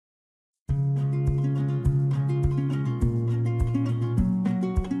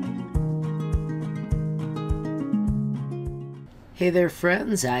Hey there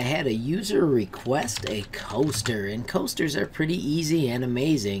friends, I had a user request a coaster, and coasters are pretty easy and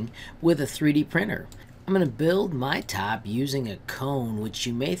amazing with a 3D printer. I'm going to build my top using a cone, which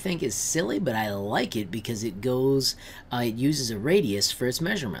you may think is silly, but I like it because it uses a radius for its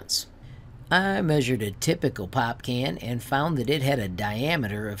measurements. I measured a typical pop can and found that it had a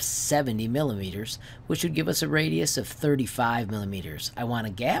diameter of 70 millimeters, which would give us a radius of 35 millimeters. I want a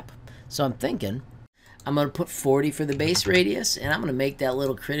gap, so I'm thinking I'm going to put 40 for the base radius, and I'm going to make that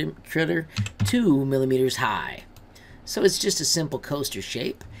little critter 2 millimeters high. So it's just a simple coaster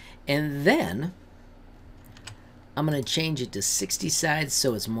shape. And then I'm going to change it to 60 sides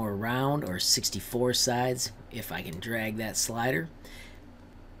so it's more round, or 64 sides if I can drag that slider.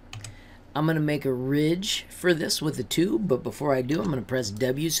 I'm going to make a ridge for this with the tube, but before I do, I'm going to press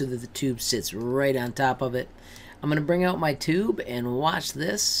W so that the tube sits right on top of it. I'm going to bring out my tube and watch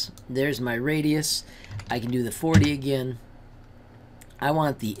this. There's my radius. I can do the 40 again. I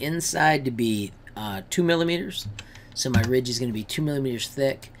want the inside to be 2 millimeters, so my ridge is going to be 2 millimeters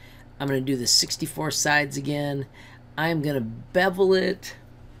thick. I'm going to do the 64 sides again. I'm going to bevel it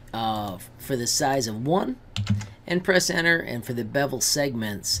for the size of 1 and press enter, and for the bevel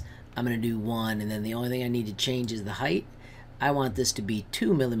segments I'm going to do 1, and then the only thing I need to change is the height. I want this to be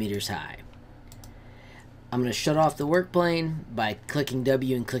 2 millimeters high. I'm going to shut off the work plane by clicking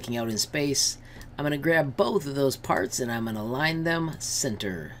W and clicking out in space. I'm going to grab both of those parts and I'm going to line them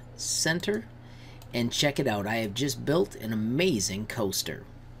center, center, and check it out. I have just built an amazing coaster.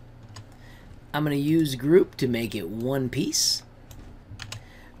 I'm going to use group to make it one piece.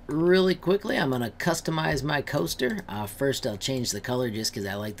 Really quickly, I'm going to customize my coaster. First, I'll change the color just because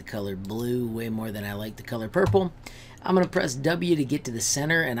I like the color blue way more than I like the color purple. I'm going to press W to get to the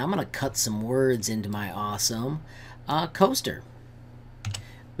center, and I'm going to cut some words into my awesome coaster.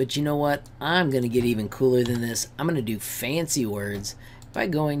 But you know what? I'm going to get even cooler than this. I'm going to do fancy words by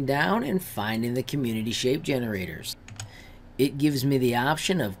going down and finding the community shape generators. It gives me the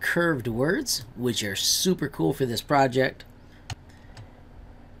option of curved words, which are super cool for this project.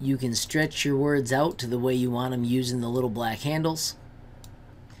 You can stretch your words out to the way you want them using the little black handles.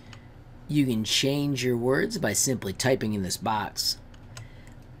 You can change your words by simply typing in this box.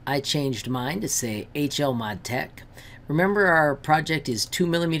 I changed mine to say HL Mod Tech. Remember, our project is 2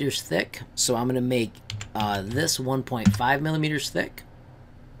 millimeters thick, so I'm going to make this 1.5 millimeters thick.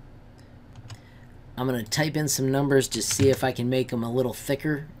 I'm going to type in some numbers to see if I can make them a little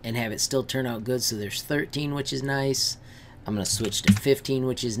thicker and have it still turn out good. So there's 13, which is nice. I'm going to switch to 15,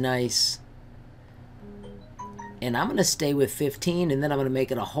 which is nice. And I'm going to stay with 15, and then I'm going to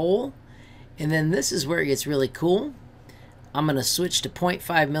make it a hole. And then this is where it gets really cool. I'm going to switch to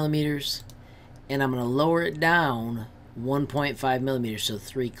 0.5 millimeters, and I'm going to lower it down 1.5 millimeters, so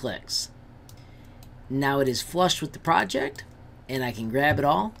 3 clicks. Now it is flush with the project, and I can grab it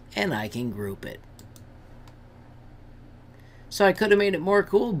all, and I can group it. So I could have made it more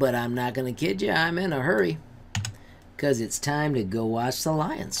cool, but I'm not going to kid you, I'm in a hurry, because it's time to go watch the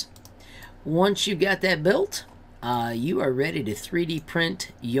Lions. Once you've got that built, you are ready to 3D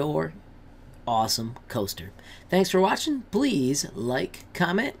print your awesome coaster. Thanks for watching. Please like,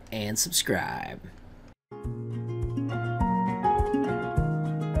 comment, and subscribe.